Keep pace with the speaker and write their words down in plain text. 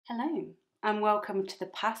Hello, and welcome to The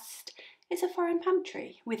Past is a Foreign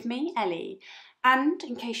Pantry with me, Ellie. And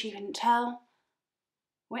in case you couldn't tell,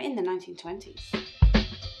 we're in the 1920s.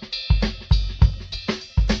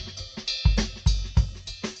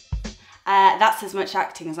 That's as much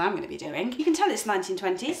acting as I'm going to be doing. You can tell it's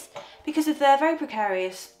 1920s because of the very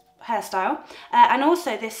precarious hairstyle and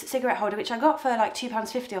also this cigarette holder, which I got for like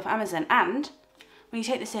 £2.50 off Amazon. And when you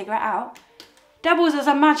take the cigarette out, doubles as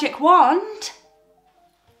a magic wand.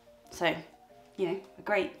 So, you know, a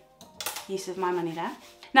great use of my money there.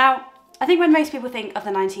 Now, I think when most people think of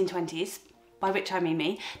the 1920s, by which I mean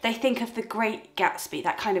me, they think of the Great Gatsby,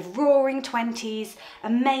 that kind of roaring 20s,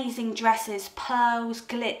 amazing dresses, pearls,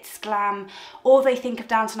 glitz, glam, or they think of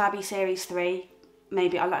Downton Abbey Series 3.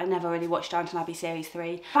 Maybe, I never really watched Downton Abbey Series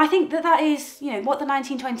 3. I think that is, you know, what the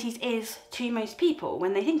 1920s is to most people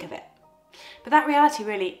when they think of it. But that reality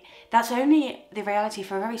really, that's only the reality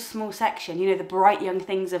for a very small section. You know, the bright young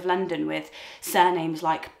things of London with surnames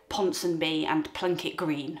like Ponsonby and Plunket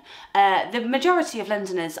Green. The majority of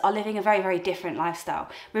Londoners are living a very, very different lifestyle.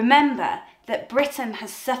 Remember that Britain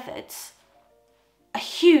has suffered a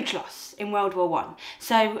huge loss in World War I.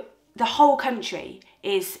 So the whole country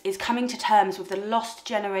is coming to terms with the lost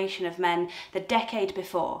generation of men the decade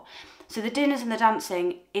before. So the dinners and the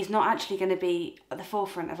dancing is not actually going to be at the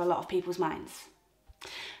forefront of a lot of people's minds.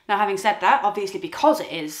 Now, having said that, obviously because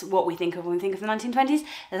it is what we think of when we think of the 1920s,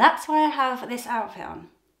 that's why I have this outfit on.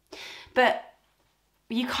 But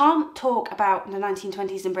you can't talk about the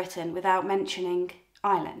 1920s in Britain without mentioning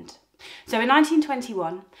Ireland. So in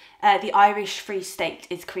 1921, the Irish Free State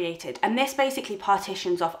is created, and this basically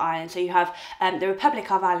partitions off Ireland. So you have the Republic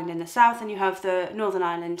of Ireland in the south, and you have the Northern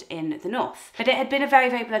Ireland in the north. But it had been a very,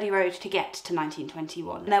 very bloody road to get to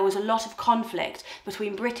 1921. There was a lot of conflict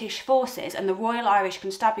between British forces and the Royal Irish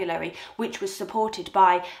Constabulary, which was supported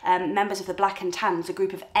by members of the Black and Tans, a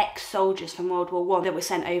group of ex-soldiers from World War I that were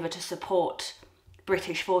sent over to support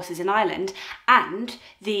British forces in Ireland, and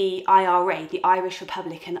the IRA, the Irish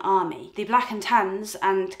Republican Army. The Black and Tans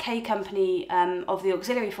and K Company of the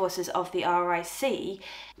auxiliary forces of the RIC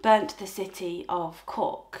burnt the city of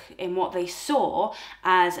Cork in what they saw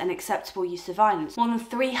as an acceptable use of violence. More than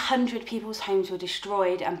 300 people's homes were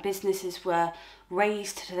destroyed and businesses were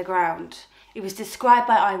razed to the ground. It was described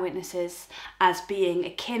by eyewitnesses as being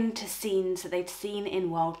akin to scenes that they'd seen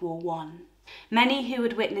in World War I. Many who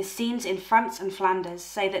had witnessed scenes in France and Flanders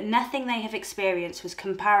say that nothing they have experienced was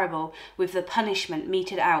comparable with the punishment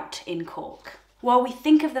meted out in Cork. While we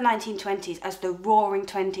think of the 1920s as the roaring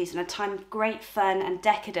 20s and a time of great fun and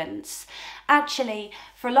decadence, actually,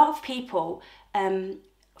 for a lot of people,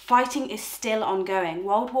 fighting is still ongoing.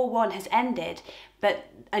 World War I has ended, but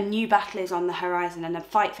a new battle is on the horizon, and a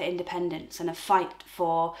fight for independence and a fight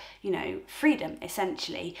for, you know, freedom,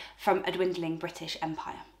 essentially, from a dwindling British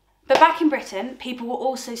Empire. But back in Britain, people were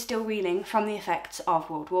also still reeling from the effects of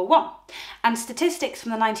World War I. And statistics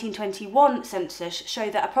from the 1921 census show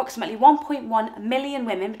that approximately 1.1 million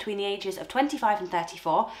women between the ages of 25 and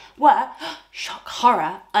 34 were, shock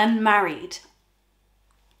horror, unmarried.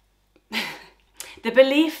 The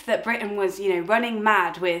belief that Britain was, you know, running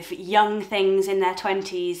mad with young things in their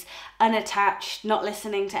 20s, unattached, not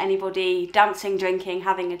listening to anybody, dancing, drinking,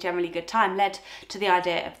 having a generally good time, led to the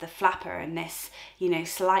idea of the flapper and this, you know,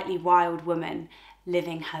 slightly wild woman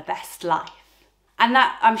living her best life. And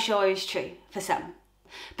that, I'm sure, is true for some.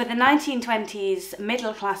 But the 1920s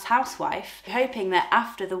middle-class housewife, hoping that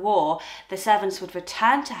after the war the servants would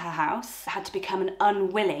return to her house, had to become an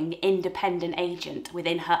unwilling independent agent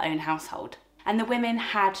within her own household. And the women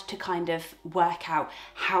had to kind of work out,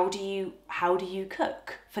 how do you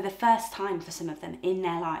cook for the first time for some of them in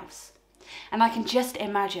their lives? And I can just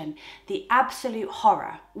imagine the absolute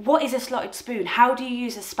horror. What is a slotted spoon? How do you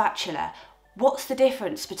use a spatula? What's the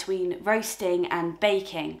difference between roasting and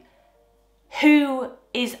baking? Who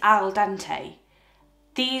is al dente?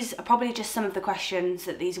 These are probably just some of the questions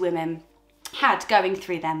that these women had going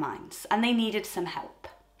through their minds, and they needed some help.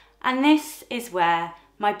 And this is where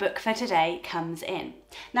my book for today comes in.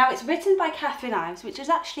 Now, it's written by Catherine Ives, which is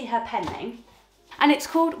actually her pen name, and it's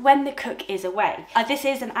called When the Cook is Away. This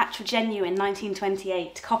is an actual genuine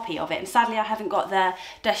 1928 copy of it, and sadly I haven't got the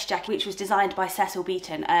dust jacket, which was designed by Cecil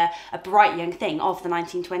Beaton, a bright young thing of the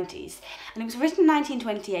 1920s. And it was written in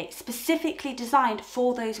 1928, specifically designed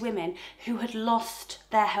for those women who had lost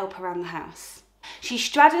their help around the house. She's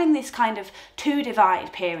straddling this kind of two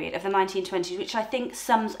divide period of the 1920s, which I think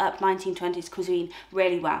sums up 1920s cuisine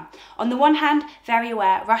really well. On the one hand, very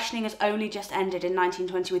aware rationing has only just ended in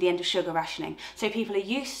 1920 with the end of sugar rationing. So people are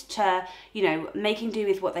used to, you know, making do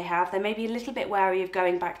with what they have. They may be a little bit wary of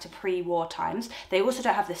going back to pre-war times. They also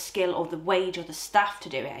don't have the skill or the wage or the staff to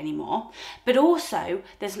do it anymore. But also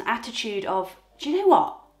there's an attitude of, do you know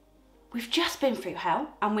what? We've just been through hell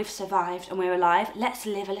and we've survived and we're alive. Let's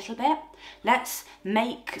live a little bit. Let's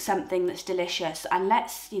make something that's delicious and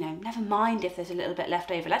let's, you know, never mind if there's a little bit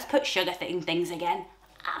left over. Let's put sugar in things again.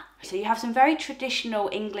 So you have some very traditional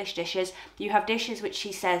English dishes. You have dishes which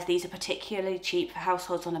she says these are particularly cheap for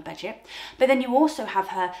households on a budget. But then you also have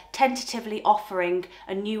her tentatively offering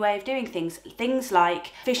a new way of doing things. Things like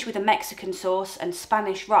fish with a Mexican sauce and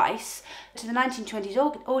Spanish rice. To the 1920s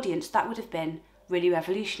audience, that would have been really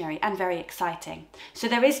revolutionary and very exciting. So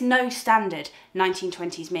there is no standard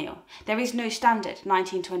 1920s meal. There is no standard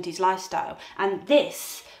 1920s lifestyle. And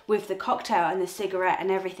this, with the cocktail and the cigarette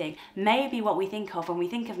and everything, may be what we think of when we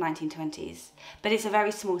think of 1920s, but it's a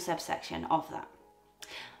very small subsection of that.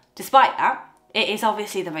 Despite that, it is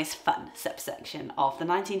obviously the most fun subsection of the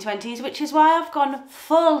 1920s, which is why I've gone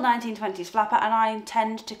full 1920s flapper and I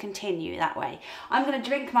intend to continue that way. I'm going to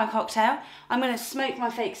drink my cocktail, I'm going to smoke my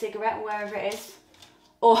fake cigarette wherever it is,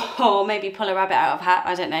 or maybe pull a rabbit out of a hat,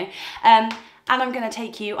 I don't know. And I'm going to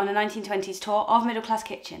take you on a 1920s tour of Middle Class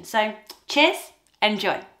Kitchen. So cheers,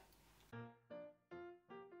 enjoy.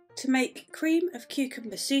 To make cream of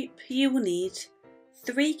cucumber soup, you will need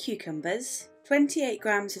 3 cucumbers, 28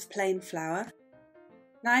 grams of plain flour,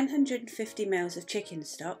 950 ml of chicken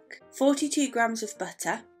stock, 42 grams of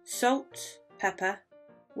butter, salt, pepper,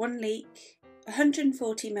 1 leek,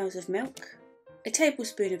 140 ml of milk, a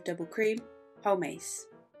tablespoon of double cream, whole mace.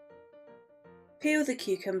 Peel the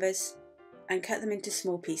cucumbers and cut them into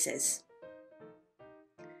small pieces.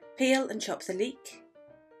 Peel and chop the leek.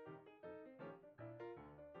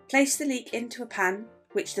 Place the leek into a pan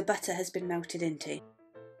which the butter has been melted into.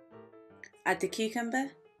 Add the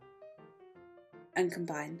cucumber and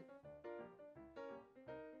combine.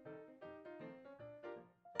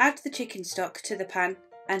 Add the chicken stock to the pan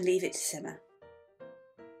and leave it to simmer.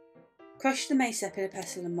 Crush the mace up in a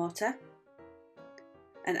pestle and mortar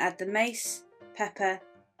and add the mace, pepper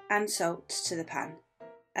and salt to the pan.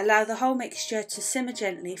 Allow the whole mixture to simmer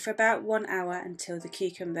gently for about 1 hour until the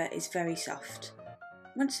cucumber is very soft.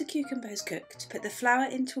 Once the cucumber has cooked, put the flour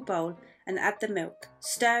into a bowl and add the milk,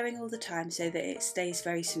 stirring all the time so that it stays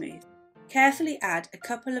very smooth. Carefully add a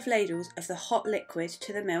couple of ladles of the hot liquid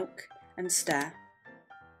to the milk and stir.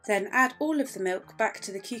 Then add all of the milk back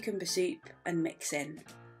to the cucumber soup and mix in.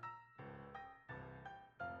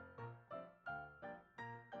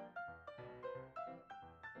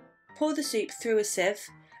 Pour the soup through a sieve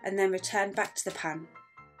and then return back to the pan.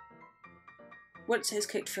 Once it has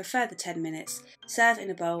cooked for a further 10 minutes, serve in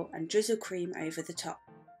a bowl and drizzle cream over the top.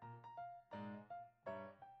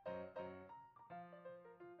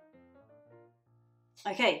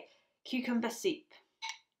 Okay, cucumber soup.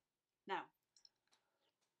 Now,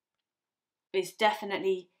 it's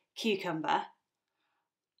definitely cucumber.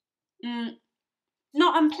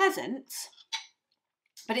 Not unpleasant,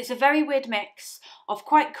 but it's a very weird mix of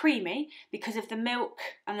quite creamy because of the milk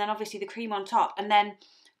and then obviously the cream on top, and then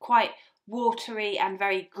quite watery and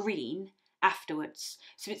very green afterwards.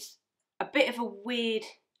 So it's a bit of a weird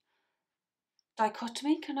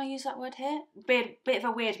dichotomy, can I use that word here? Bit of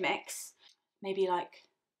a weird mix. Maybe like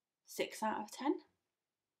 6 out of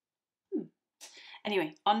 10.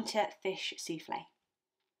 Anyway, on to fish souffle.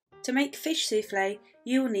 To make fish souffle,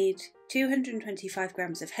 you will need 225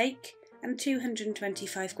 grams of hake and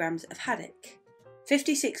 225 grams of haddock,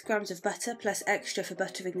 56 grams of butter plus extra for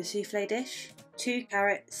buttering the souffle dish, 2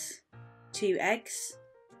 carrots, 2 eggs,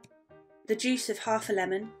 the juice of half a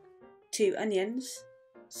lemon, 2 onions,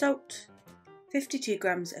 salt, 52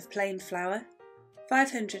 grams of plain flour,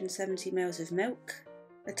 570 ml of milk,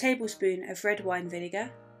 a tablespoon of red wine vinegar,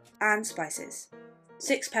 and spices,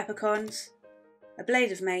 6 peppercorns, a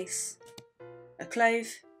blade of mace, a clove,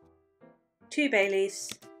 2 bay leaves,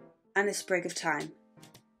 and a sprig of thyme.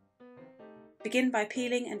 Begin by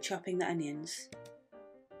peeling and chopping the onions.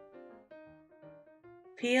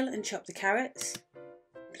 Peel and chop the carrots.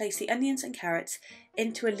 Place the onions and carrots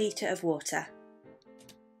into a litre of water.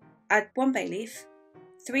 Add 1 bay leaf,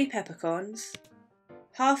 3 peppercorns,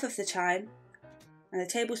 half of the thyme, and a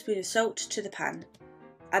tablespoon of salt to the pan.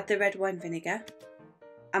 Add the red wine vinegar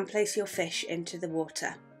and place your fish into the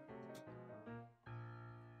water.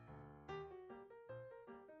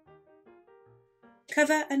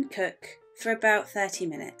 Cover and cook for about 30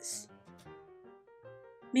 minutes.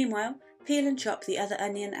 Meanwhile, Peel and chop the other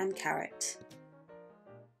onion and carrot.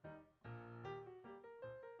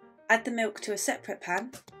 Add the milk to a separate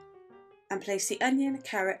pan and place the onion,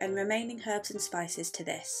 carrot and remaining herbs and spices to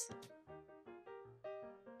this.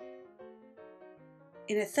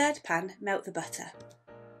 In a third pan, melt the butter.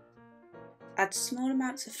 Add small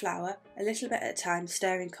amounts of flour, a little bit at a time,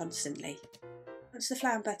 stirring constantly. Once the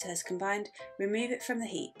flour and butter has combined, remove it from the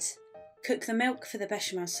heat. Cook the milk for the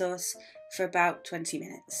bechamel sauce for about 20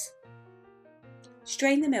 minutes.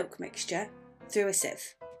 Strain the milk mixture through a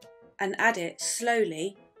sieve and add it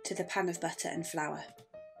slowly to the pan of butter and flour.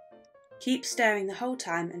 Keep stirring the whole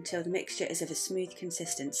time until the mixture is of a smooth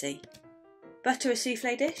consistency. Butter a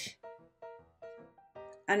soufflé dish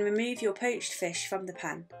and remove your poached fish from the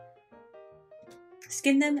pan.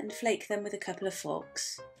 Skin them and flake them with a couple of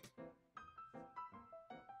forks.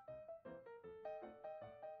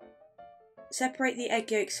 Separate the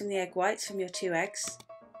egg yolks from the egg whites from your 2 eggs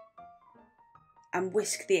and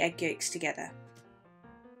whisk the egg yolks together.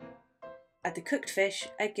 Add the cooked fish,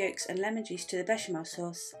 egg yolks and lemon juice to the bechamel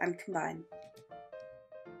sauce and combine.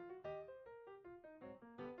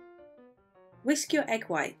 Whisk your egg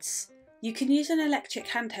whites. You can use an electric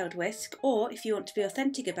handheld whisk, or if you want to be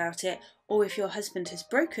authentic about it, or if your husband has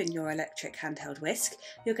broken your electric handheld whisk,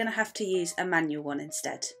 you're going to have to use a manual one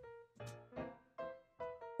instead.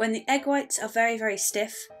 When the egg whites are very, very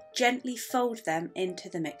stiff, gently fold them into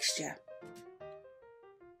the mixture.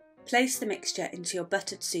 Place the mixture into your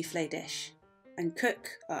buttered soufflé dish and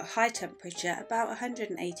cook at a high temperature, about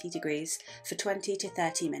 180 degrees, for 20 to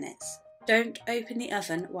 30 minutes. Don't open the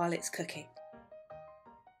oven while it's cooking.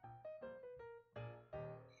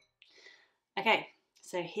 Okay,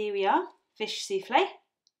 so here we are, fish soufflé.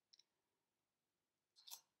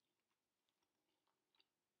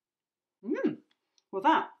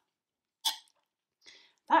 Well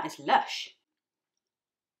that is lush.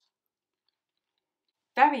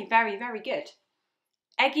 Very, very, very good.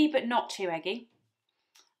 Eggy but not too eggy.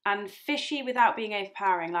 And fishy without being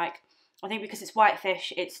overpowering. Like, I think because it's white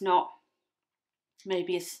fish, it's not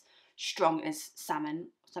maybe as strong as salmon,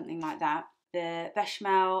 something like that. The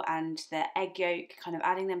bechamel and the egg yolk, kind of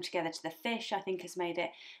adding them together to the fish, I think has made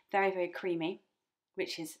it very, very creamy,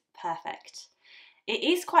 which is perfect. It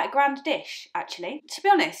is quite a grand dish, actually. To be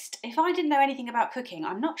honest, if I didn't know anything about cooking,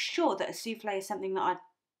 I'm not sure that a soufflé is something that I'd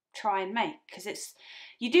try and make, because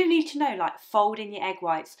you do need to know, like, fold in your egg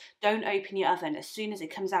whites, don't open your oven. As soon as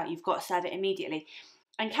it comes out, you've got to serve it immediately.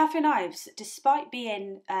 And Catherine Ives, despite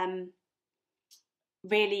being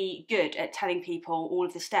really good at telling people all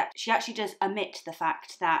of the steps, she actually does omit the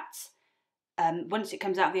fact that once it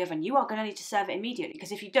comes out of the oven, you are going to need to serve it immediately,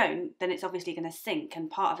 because if you don't, then it's obviously going to sink,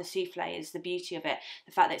 and part of a soufflé is the beauty of it,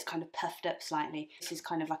 the fact that it's kind of puffed up slightly. This is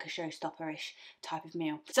kind of like a showstopper-ish type of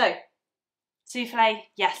meal. So, soufflé,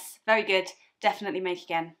 yes, very good, definitely make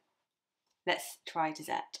again. Let's try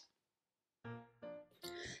dessert.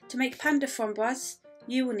 To make pain de framboise,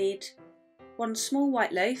 you will need 1 small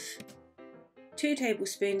white loaf, 2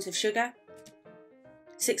 tablespoons of sugar,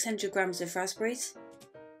 600 grams of raspberries,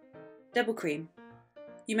 double cream.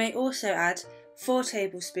 You may also add 4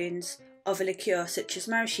 tablespoons of a liqueur such as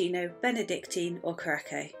maraschino, benedictine or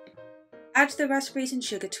curaçao. Add the raspberries and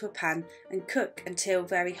sugar to a pan and cook until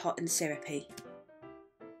very hot and syrupy.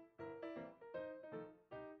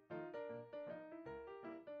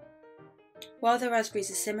 While the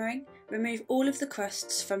raspberries are simmering, remove all of the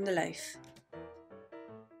crusts from the loaf.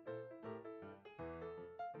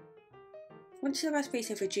 Once the raspberries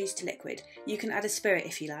have reduced to liquid, you can add a spirit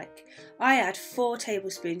if you like. I add 4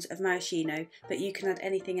 tablespoons of maraschino, but you can add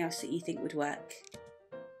anything else that you think would work.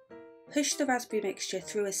 Push the raspberry mixture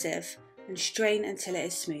through a sieve and strain until it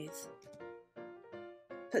is smooth.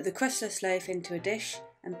 Put the crustless loaf into a dish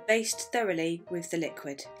and baste thoroughly with the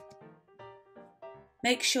liquid.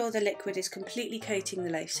 Make sure the liquid is completely coating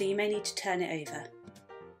the loaf, so you may need to turn it over.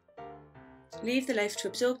 Leave the loaf to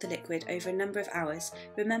absorb the liquid over a number of hours.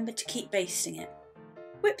 Remember to keep basting it.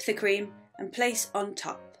 Whip the cream and place on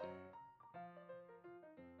top.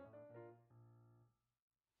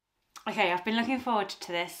 Okay, I've been looking forward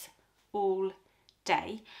to this all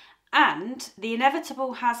day, and the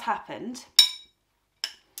inevitable has happened,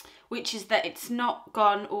 which is that it's not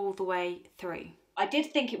gone all the way through. I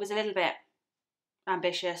did think it was a little bit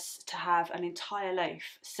ambitious to have an entire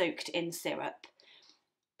loaf soaked in syrup,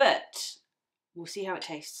 but we'll see how it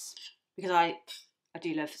tastes, because I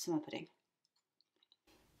do love summer pudding,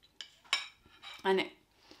 and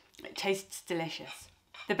it tastes delicious.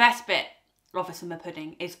 The best bit of a summer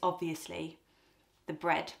pudding is obviously the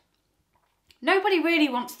bread, Nobody really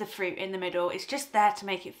wants the fruit in the middle. It's just there to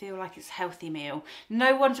make it feel like it's a healthy meal.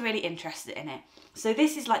 No one's really interested in it. So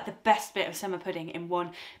this is like the best bit of summer pudding in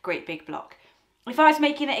one great big block. If I was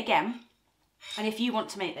making it again, and if you want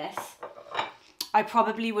to make this, I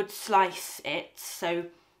probably would slice it. So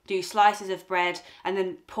do slices of bread and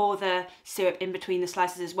then pour the syrup in between the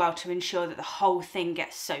slices as well to ensure that the whole thing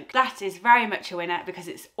gets soaked. That is very much a winner because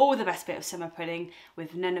it's all the best bit of summer pudding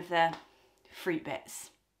with none of the fruit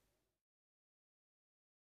bits.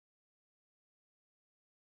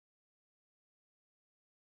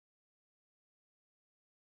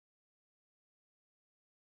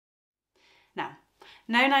 Now,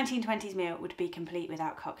 no 1920s meal would be complete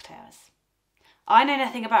without cocktails. I know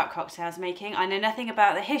nothing about cocktails making, I know nothing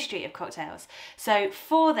about the history of cocktails. So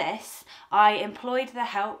for this, I employed the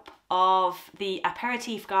help of the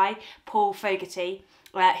aperitif guy, Paul Fogarty,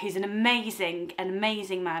 who's an amazing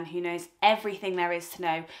man who knows everything there is to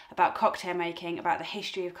know about cocktail making, about the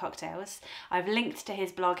history of cocktails. I've linked to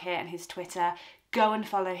his blog here and his Twitter. Go and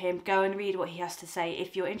follow him, go and read what he has to say.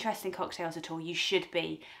 If you're interested in cocktails at all, you should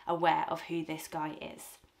be aware of who this guy is.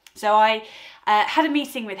 So I had a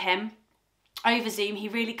meeting with him over Zoom. He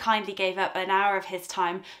really kindly gave up an hour of his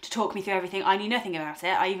time to talk me through everything. I knew nothing about it.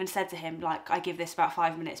 I even said to him, like, I give this about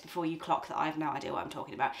 5 minutes before you clock that I have no idea what I'm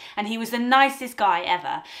talking about. And he was the nicest guy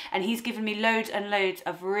ever. And he's given me loads and loads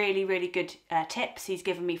of really, really good tips. He's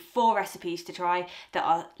given me 4 recipes to try that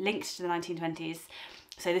are linked to the 1920s.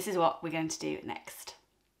 So this is what we're going to do next.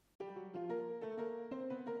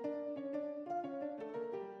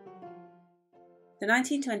 The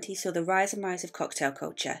 1920s saw the rise and rise of cocktail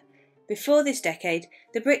culture. Before this decade,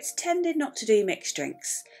 the Brits tended not to do mixed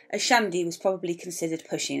drinks, as shandy was probably considered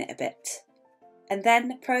pushing it a bit. And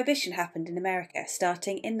then Prohibition happened in America,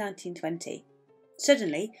 starting in 1920.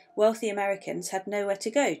 Suddenly, wealthy Americans had nowhere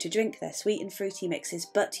to go to drink their sweet and fruity mixes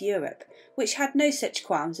but Europe, which had no such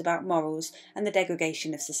qualms about morals and the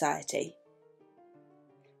degradation of society.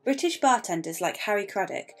 British bartenders like Harry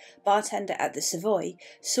Craddock, bartender at the Savoy,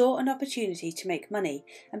 saw an opportunity to make money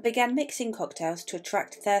and began mixing cocktails to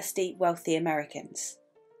attract thirsty, wealthy Americans.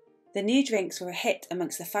 The new drinks were a hit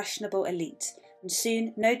amongst the fashionable elite, and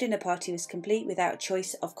soon no dinner party was complete without a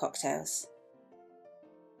choice of cocktails.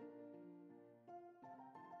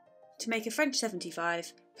 To make a French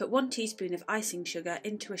 75, put 1 teaspoon of icing sugar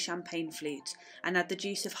into a champagne flute and add the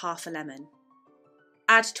juice of half a lemon.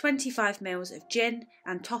 Add 25 ml of gin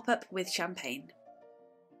and top up with champagne.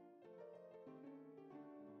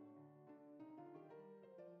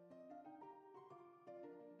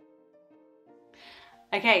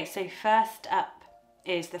 Okay, so first up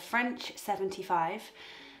is the French 75.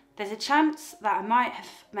 There's a chance that I might have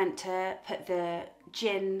meant to put the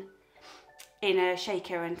gin in a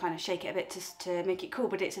shaker and kind of shake it a bit to make it cool,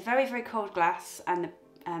 but it's a very, very cold glass and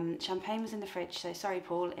the champagne was in the fridge, so sorry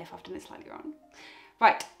Paul if I've done it slightly wrong.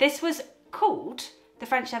 Right, this was called the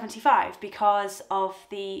French 75 because of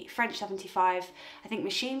the French 75, I think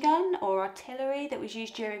machine gun or artillery that was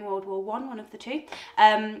used during World War I, one of the two,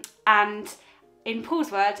 and in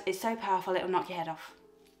Paul's words, it's so powerful it'll knock your head off.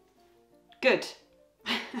 Good.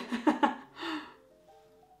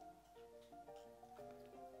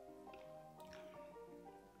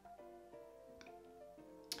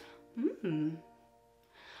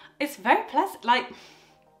 It's very pleasant. Like,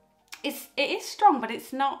 it is strong, but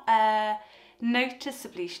it's not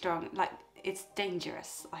noticeably strong. Like, it's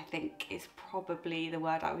dangerous, I think, is probably the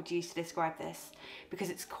word I would use to describe this, because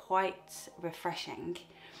it's quite refreshing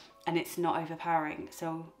and it's not overpowering.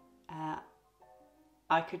 So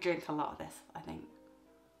I could drink a lot of this, I think.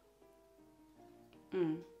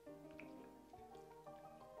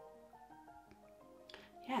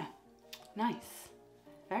 Yeah, nice,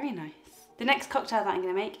 very nice. The next cocktail that I'm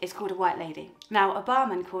going to make is called a White Lady. Now, a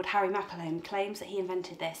barman called Harry McElhone claims that he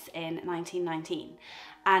invented this in 1919,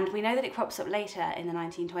 and we know that it crops up later in the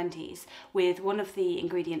 1920s with one of the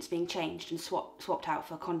ingredients being changed and swapped out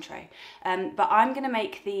for Cointreau. But I'm going to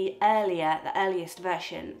make the earliest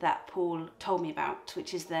version that Paul told me about,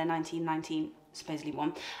 which is the 1919 supposedly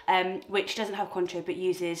one, which doesn't have Cointreau but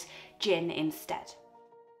uses gin instead.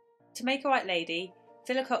 To make a White Lady,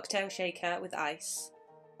 fill a cocktail shaker with ice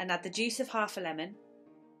and add the juice of half a lemon,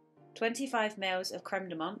 25 ml of creme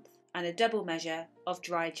de menthe and a double measure of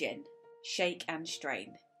dry gin. Shake and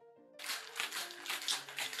strain.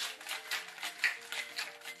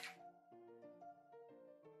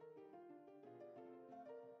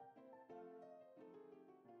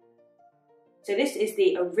 So this is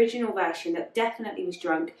the original version that definitely was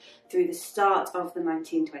drunk through the start of the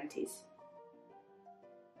 1920s.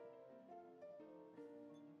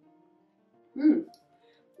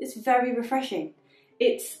 It's very refreshing.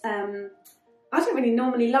 It's I don't really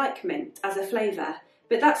normally like mint as a flavour,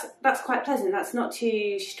 but that's quite pleasant. That's not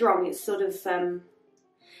too strong. It's sort of,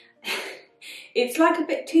 it's like a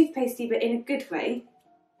bit toothpastey, but in a good way.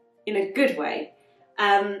 In a good way.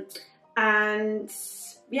 And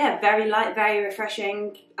yeah, very light, very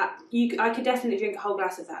refreshing. I could definitely drink a whole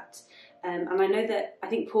glass of that. And I know that, I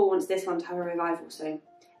think Paul wants this one to have a revival, so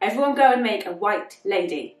everyone go and make a white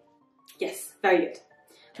lady. Yes, very good.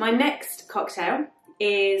 My next cocktail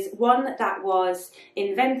is one that was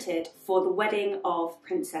invented for the wedding of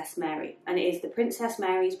Princess Mary, and it is the Princess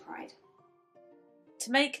Mary's Pride.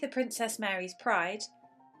 To make the Princess Mary's Pride,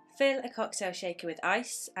 fill a cocktail shaker with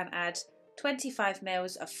ice and add 25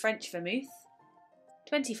 ml of French vermouth,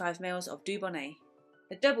 25 ml of Dubonnet,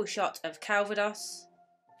 a double shot of Calvados,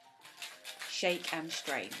 shake and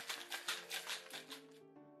strain.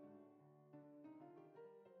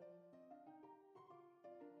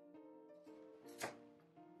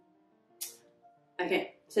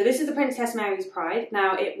 Okay, so this is the Princess Mary's Pride.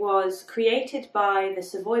 Now, it was created by the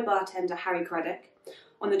Savoy bartender Harry Craddock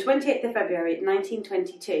on the 28th of February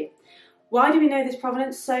 1922. Why do we know this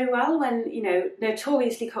provenance so well when, you know,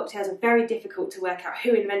 notoriously cocktails are very difficult to work out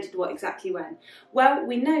who invented what exactly when? Well,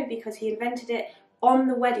 we know because he invented it on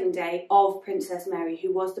the wedding day of Princess Mary,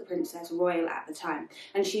 who was the Princess Royal at the time.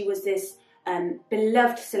 And she was this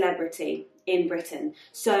beloved celebrity in Britain.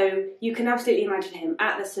 So you can absolutely imagine him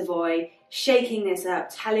at the Savoy, shaking this up,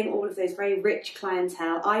 telling all of those very rich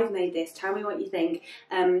clientele, I've made this, tell me what you think.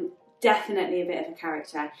 Definitely a bit of a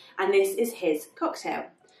character. And this is his cocktail.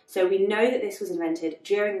 So we know that this was invented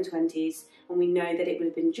during the 20s, and we know that it would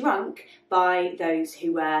have been drunk by those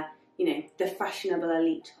who were, you know, the fashionable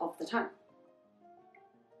elite of the time.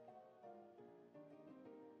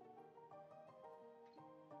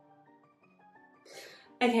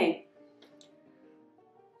 Okay,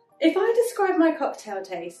 if I describe my cocktail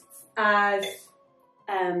tastes as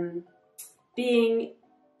being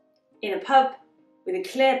in a pub with a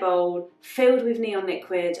clear bowl filled with neon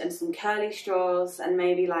liquid and some curly straws and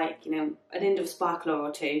maybe, like, you know, an Indulf sparkler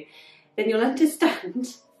or two, then you'll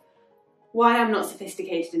understand why I'm not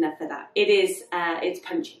sophisticated enough for that. It is, it's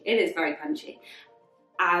punchy. It is very punchy.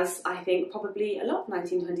 As I think probably a lot of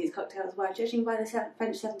 1920s cocktails were, judging by the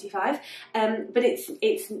French 75, but it's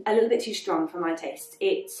a little bit too strong for my taste.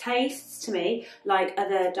 It tastes to me like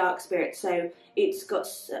other dark spirits, so it's got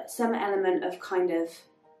some element of kind of,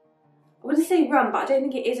 I wouldn't say rum, but I don't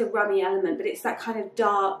think it is a rummy element, but it's that kind of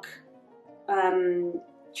dark,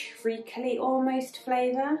 treacly almost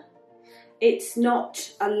flavour. It's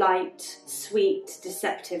not a light, sweet,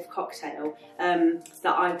 deceptive cocktail that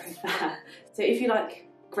I prefer. So if you like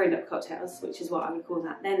grown-up cocktails, which is what I would call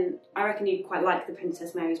that, then I reckon you'd quite like the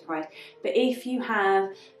Princess Mary's Pride. But if you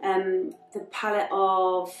have the palate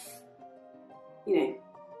of, you know,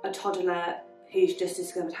 a toddler who's just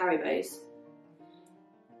discovered Haribo's,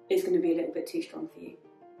 it's going to be a little bit too strong for you.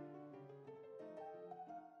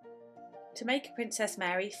 To make a Princess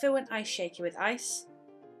Mary, fill an ice shaker with ice,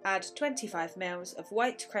 add 25 ml of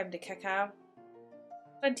white creme de cacao,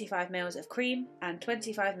 25 ml of cream and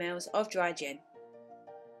 25 ml of dry gin.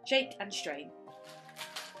 Shake and strain.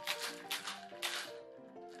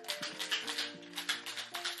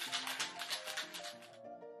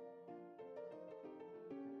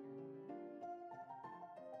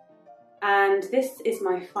 And this is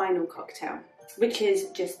my final cocktail, which is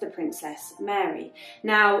just the Princess Mary.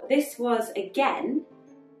 Now, this was again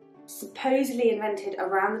supposedly invented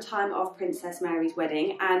around the time of Princess Mary's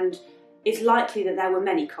wedding, and it's likely that there were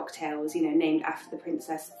many cocktails, you know, named after the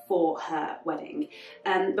princess for her wedding.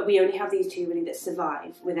 But we only have these two really that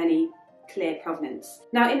survive with any clear provenance.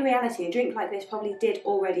 Now, in reality, a drink like this probably did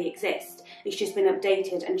already exist. It's just been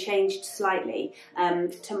updated and changed slightly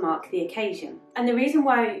to mark the occasion. And the reason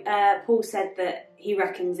why Paul said that he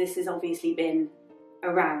reckons this has obviously been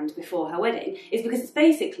around before her wedding is because it's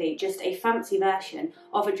basically just a fancy version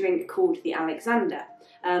of a drink called the Alexander,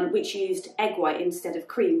 which used egg white instead of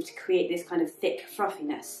cream to create this kind of thick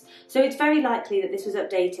frothiness. So it's very likely that this was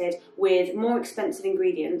updated with more expensive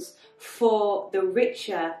ingredients for the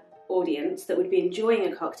richer audience that would be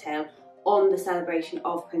enjoying a cocktail on the celebration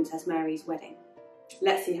of Princess Mary's wedding.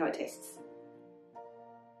 Let's see how it tastes.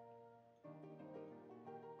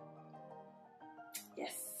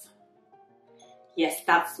 Yes,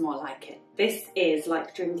 that's more like it. This is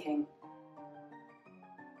like drinking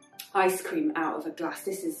ice cream out of a glass.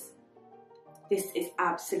 This is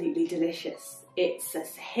absolutely delicious. It's a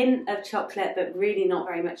hint of chocolate, but really not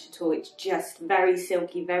very much at all. It's just very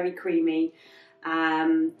silky, very creamy.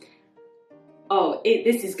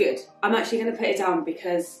 This is good. I'm actually going to put it down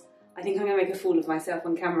because I think I'm going to make a fool of myself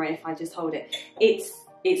on camera if I just hold it. It's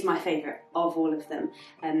It's my favourite of all of them.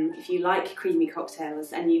 If you like creamy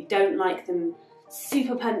cocktails and you don't like them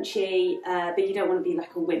super punchy, but you don't want to be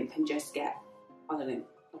like a wimp and just get, I don't know,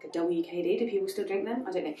 like a WKD, do people still drink them?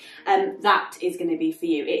 I don't know. That is going to be for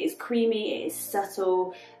you. It is creamy, it is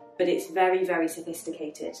subtle, but it's very, very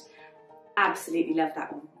sophisticated. Absolutely love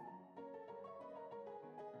that one.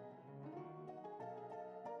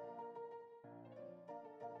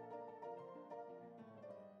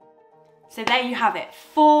 So there you have it,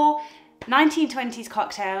 4 1920s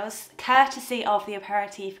cocktails, courtesy of the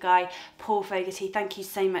aperitif guy, Paul Fogarty. Thank you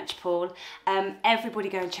so much, Paul. Everybody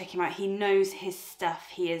go and check him out. He knows his stuff.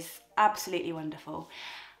 He is absolutely wonderful.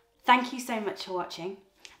 Thank you so much for watching,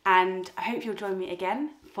 and I hope you'll join me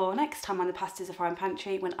again for next time on the Pastas of Foreign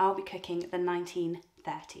Pantry, when I'll be cooking the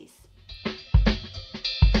 1930s.